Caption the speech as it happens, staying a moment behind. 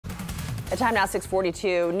The time now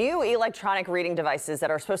 6:42. New electronic reading devices that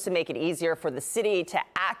are supposed to make it easier for the city to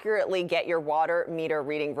accurately get your water meter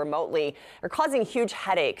reading remotely are causing huge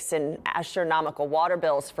headaches and astronomical water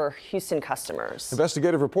bills for Houston customers.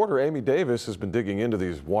 Investigative reporter Amy Davis has been digging into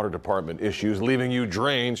these water department issues, leaving you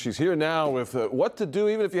drained. She's here now with what to do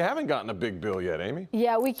even if you haven't gotten a big bill yet, Amy.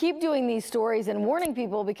 Yeah, we keep doing these stories and warning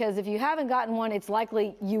people because if you haven't gotten one, it's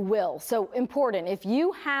likely you will. So important. If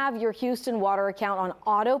you have your Houston water account on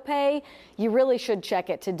auto pay, you really should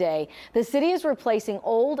check it today. The city is replacing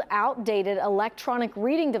old, outdated electronic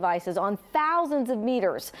reading devices on thousands of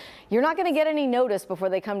meters. You're not going to get any notice before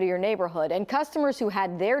they come to your neighborhood. And customers who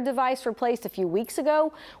had their device replaced a few weeks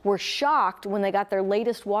ago were shocked when they got their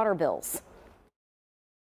latest water bills.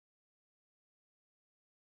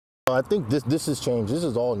 I think this has changed. This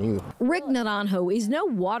is all new. Rick Naranjo is no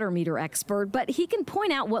water meter expert, but he can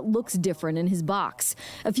point out what looks different in his box.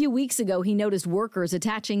 A few weeks ago, he noticed workers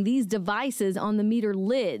attaching these devices on the meter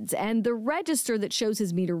lids, and the register that shows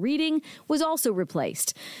his meter reading was also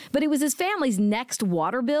replaced. But it was his family's next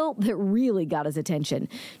water bill that really got his attention.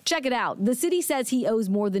 Check it out. The city says he owes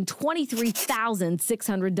more than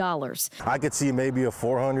 $23,600. I could see maybe a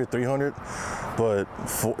 400, 300, but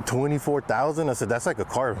 24,000. I said that's like a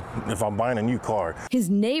car. If I'm buying a new car. His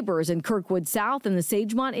neighbors in Kirkwood South and the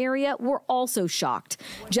Sagemont area were also shocked.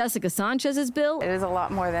 Jessica Sanchez's bill, it is a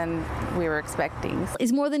lot more than we were expecting,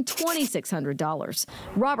 is more than $2,600.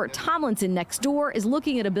 Robert Tomlinson next door is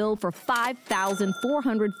looking at a bill for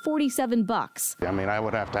 $5,447. I mean, I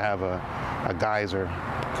would have to have a geyser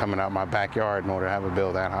coming out my backyard in order to have a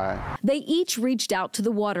bill that high. They each reached out to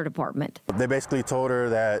the water department. They basically told her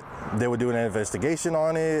that they would do an investigation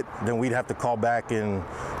on it, then we'd have to call back in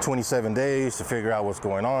 27 days to figure out what's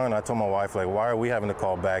going on. I told my wife, like, why are we having to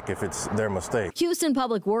call back if it's their mistake? Houston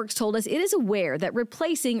Public Works told us it is aware that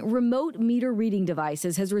replacing remote meter reading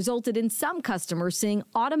devices has resulted in some customers seeing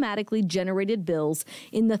automatically generated bills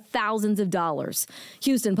in the thousands of dollars.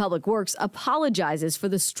 Houston Public Works apologizes for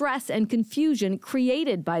the stress and confusion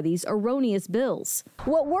created by these erroneous bills.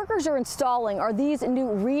 What workers are installing are these new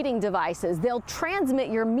reading devices. They'll transmit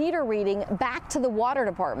your meter reading back to the water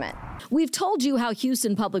department. We've told you how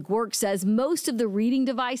Houston Public Works says most of the reading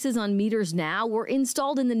devices on meters now were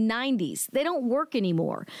installed in the 90s. They don't work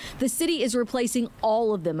anymore. The city is replacing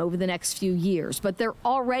all of them over the next few years, but they're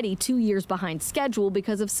already 2 years behind schedule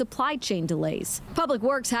because of supply chain delays. Public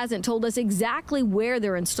Works hasn't told us exactly where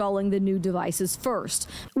they're installing the new devices first.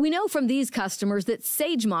 We know from these customers that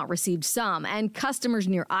Sagemont received some, and customers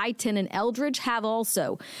near I-10 and Eldridge have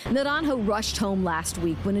also. Naranjo rushed home last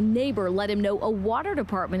week when a neighbor let him know a water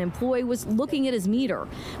department employee was looking at his meter.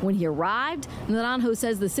 When he arrived, Naranjo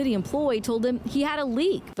says the city employee told him he had a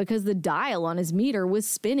leak because the dial on his meter was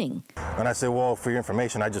spinning. And I said, well, for your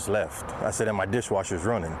information, I just left. I said, and my dishwasher's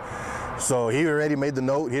running. So he already made the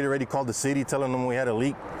note. He had already called the city telling them we had a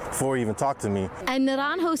leak before he even talked to me. And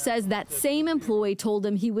Naranjo says that same employee told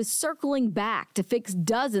him he was circling back to fix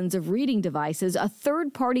dozens of reading devices a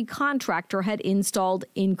third-party contractor had installed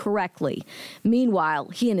incorrectly. Meanwhile,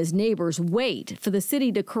 he and his neighbors wait for the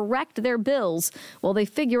city to correct their bills while they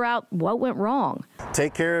figure out what went wrong.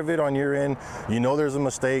 Take care of it on your end. You know there's a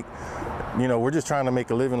mistake. You know, we're just trying to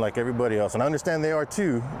make a living like everybody else. And I understand they are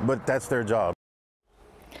too, but that's their job.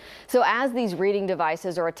 So as these reading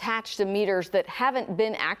devices are attached to meters that haven't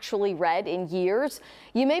been actually read in years,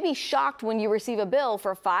 you may be shocked when you receive a bill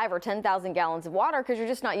for 5,000 or 10,000 gallons of water because you're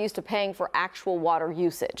just not used to paying for actual water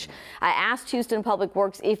usage. I asked Houston Public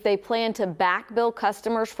Works if they plan to back bill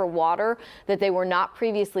customers for water that they were not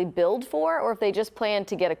previously billed for, or if they just plan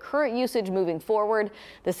to get a current usage moving forward.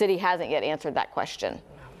 The city hasn't yet answered that question.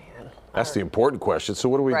 That's the important question. So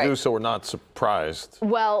what do we do so we're not surprised?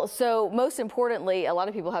 Well, so most importantly, a lot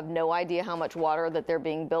of people have no idea how much water that they're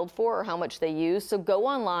being billed for or how much they use. So go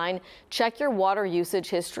online, check your water usage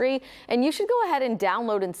history, and you should go ahead and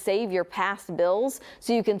download and save your past bills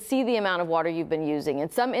so you can see the amount of water you've been using.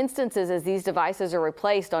 In some instances, as these devices are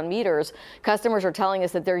replaced on meters, customers are telling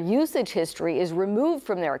us that their usage history is removed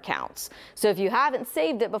from their accounts. So if you haven't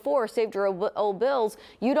saved it before, saved your old bills,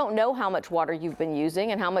 you don't know how much water you've been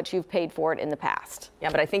using and how much you've paid for it in the past. Yeah,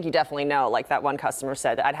 but I think you definitely know, like that one customer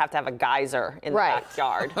said, I'd have to have a geyser in the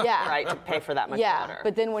backyard, right, to pay for that much water.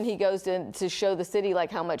 But then when he goes to show the city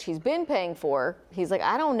like how much he's been paying for, he's like,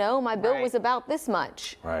 I don't know, my bill was about this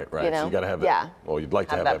much. Right. You know? So you got to have that. Well, you'd like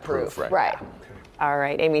to have that proof, right? All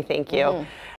right, Amy, thank you.